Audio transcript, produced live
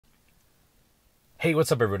Hey,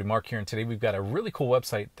 what's up everybody? Mark here, and today we've got a really cool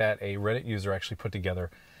website that a Reddit user actually put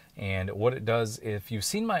together. And what it does, if you've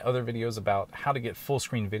seen my other videos about how to get full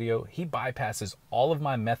screen video, he bypasses all of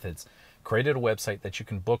my methods, created a website that you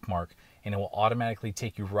can bookmark, and it will automatically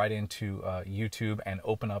take you right into YouTube and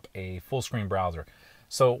open up a full screen browser.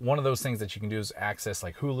 So one of those things that you can do is access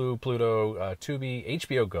like Hulu, Pluto, Tubi,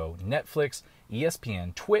 HBO Go, Netflix,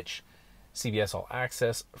 ESPN, Twitch, CBS All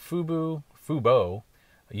Access, Fubo,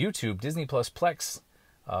 YouTube, Disney Plus, Plex,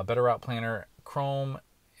 Better Route Planner, Chrome,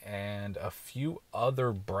 and a few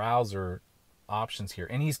other browser options here.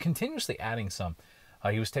 And he's continuously adding some.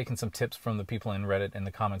 He was taking some tips from the people in Reddit in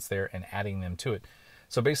the comments there and adding them to it.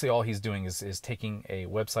 So basically all he's doing is taking a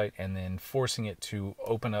website and then forcing it to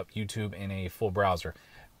open up YouTube in a full browser.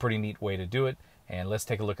 Pretty neat way to do it. And let's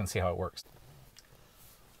take a look and see how it works.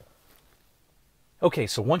 Okay,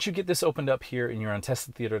 so once you get this opened up here and you're on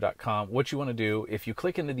TeslaTheatre.com, what you want to do, if you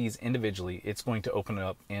click into these individually, it's going to open it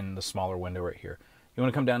up in the smaller window right here. You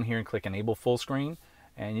want to come down here and click Enable Full Screen,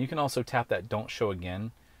 and you can also tap that Don't Show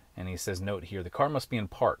Again, and he says note here, the car must be in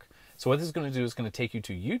park. So what this is going to do is going to take you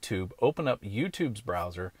to YouTube, open up YouTube's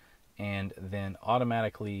browser, and then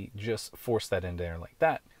automatically just force that in there like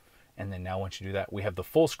that. And then now once you do that, we have the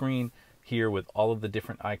full screen here with all of the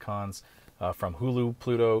different icons. From Hulu,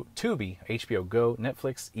 Pluto, Tubi, HBO Go,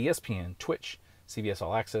 Netflix, ESPN, Twitch, CBS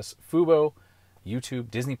All Access, Fubo, YouTube,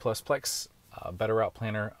 Disney Plus, Plex, Better Route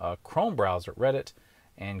Planner, Chrome browser, Reddit,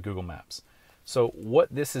 and Google Maps. So what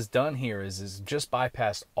this has done here is just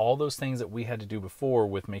bypassed all those things that we had to do before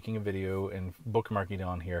with making a video and bookmarking it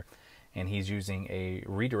on here. And he's using a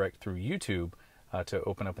redirect through YouTube to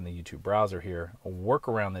open up in the YouTube browser here. A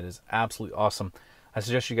workaround that is absolutely awesome. I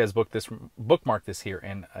suggest you guys bookmark this here,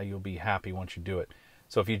 and you'll be happy once you do it.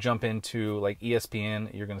 So if you jump into like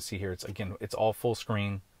ESPN, you're going to see here, it's all full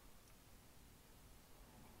screen.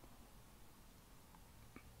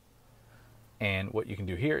 And what you can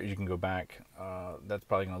do here is you can go back. That's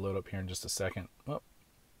probably going to load up here in just a second. Oh.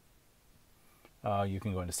 You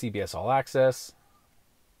can go into CBS All Access.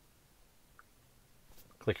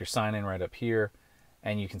 Click your sign in right up here,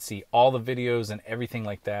 and you can see all the videos and everything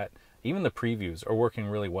like that. Even the previews are working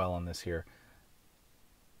really well on this here.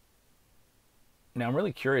 Now I'm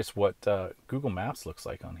really curious what Google Maps looks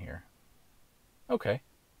like on here. Okay.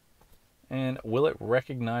 And will it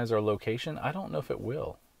recognize our location? I don't know if it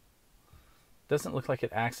will. Doesn't look like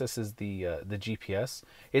it accesses the GPS.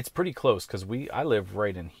 It's pretty close because I live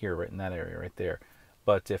right in here, right in that area right there.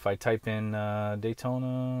 But if I type in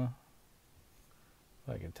Daytona,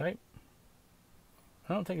 if I can type,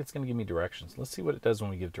 I don't think it's going to give me directions. Let's see what it does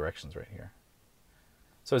when we give directions right here.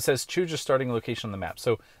 So it says choose your starting location on the map.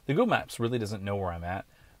 So the Google Maps really doesn't know where I'm at,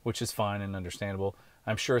 which is fine and understandable.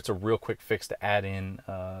 I'm sure it's a real quick fix to add in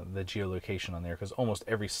the geolocation on there because almost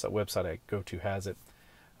every website I go to has it.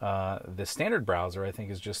 The standard browser I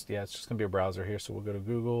think is just, it's just going to be a browser here. So we'll go to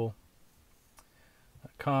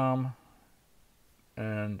google.com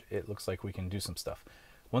and it looks like we can do some stuff.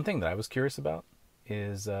 One thing that I was curious about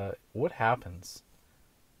is what happens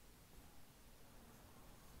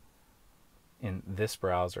in this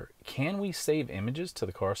browser. Can we save images to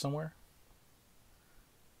the car somewhere?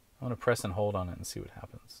 I want to press and hold on it and see what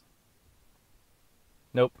happens.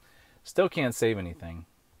 Nope, still can't save anything.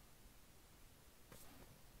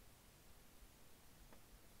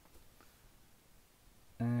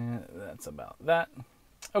 And that's about that.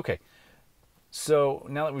 Okay, so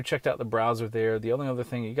now that we've checked out the browser there, the only other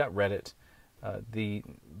thing, you got Reddit. The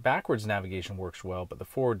backwards navigation works well, but the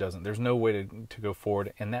forward doesn't. There's no way to go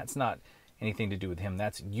forward, and that's not anything to do with him.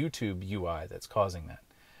 That's YouTube UI that's causing that.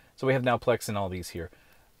 So we have now Plex and all these here.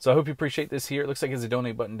 So I hope you appreciate this here. It looks like there's a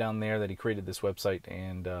donate button down there that he created this website.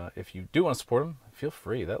 And if you do want to support him, feel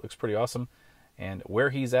free. That looks pretty awesome. And where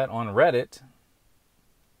he's at on Reddit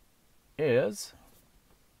is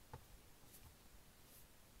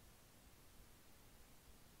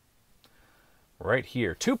right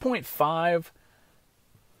here.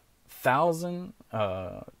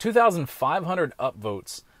 2,500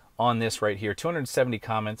 upvotes on this right here, 270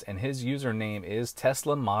 comments, and his username is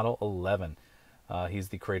Tesla Model 11. He's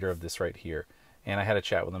the creator of this right here, and I had a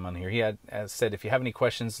chat with him on here. He had said, if you have any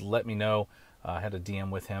questions, let me know. I had a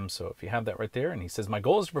DM with him, so if you have that right there, and he says, my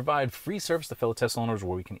goal is to provide free service to fellow Tesla owners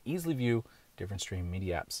where we can easily view different streaming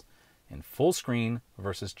media apps in full screen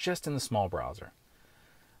versus just in the small browser.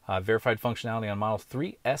 Verified functionality on Model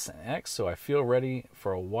 3, S, and X, so I feel ready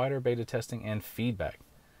for a wider beta testing and feedback.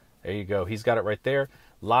 There you go. He's got it right there.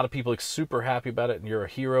 A lot of people are super happy about it. And you're a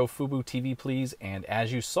hero. Fubo TV, please. And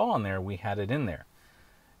as you saw on there, we had it in there.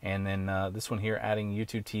 And then this one here, adding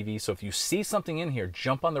YouTube TV. So if you see something in here,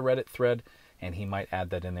 jump on the Reddit thread, and he might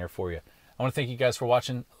add that in there for you. I want to thank you guys for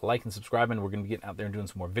watching, like and subscribing. We're going to be getting out there and doing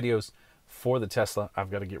some more videos for the Tesla. I've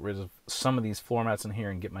got to get rid of some of these floor mats in here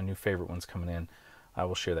and get my new favorite ones coming in. I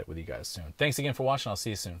will share that with you guys soon. Thanks again for watching. I'll see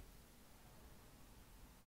you soon.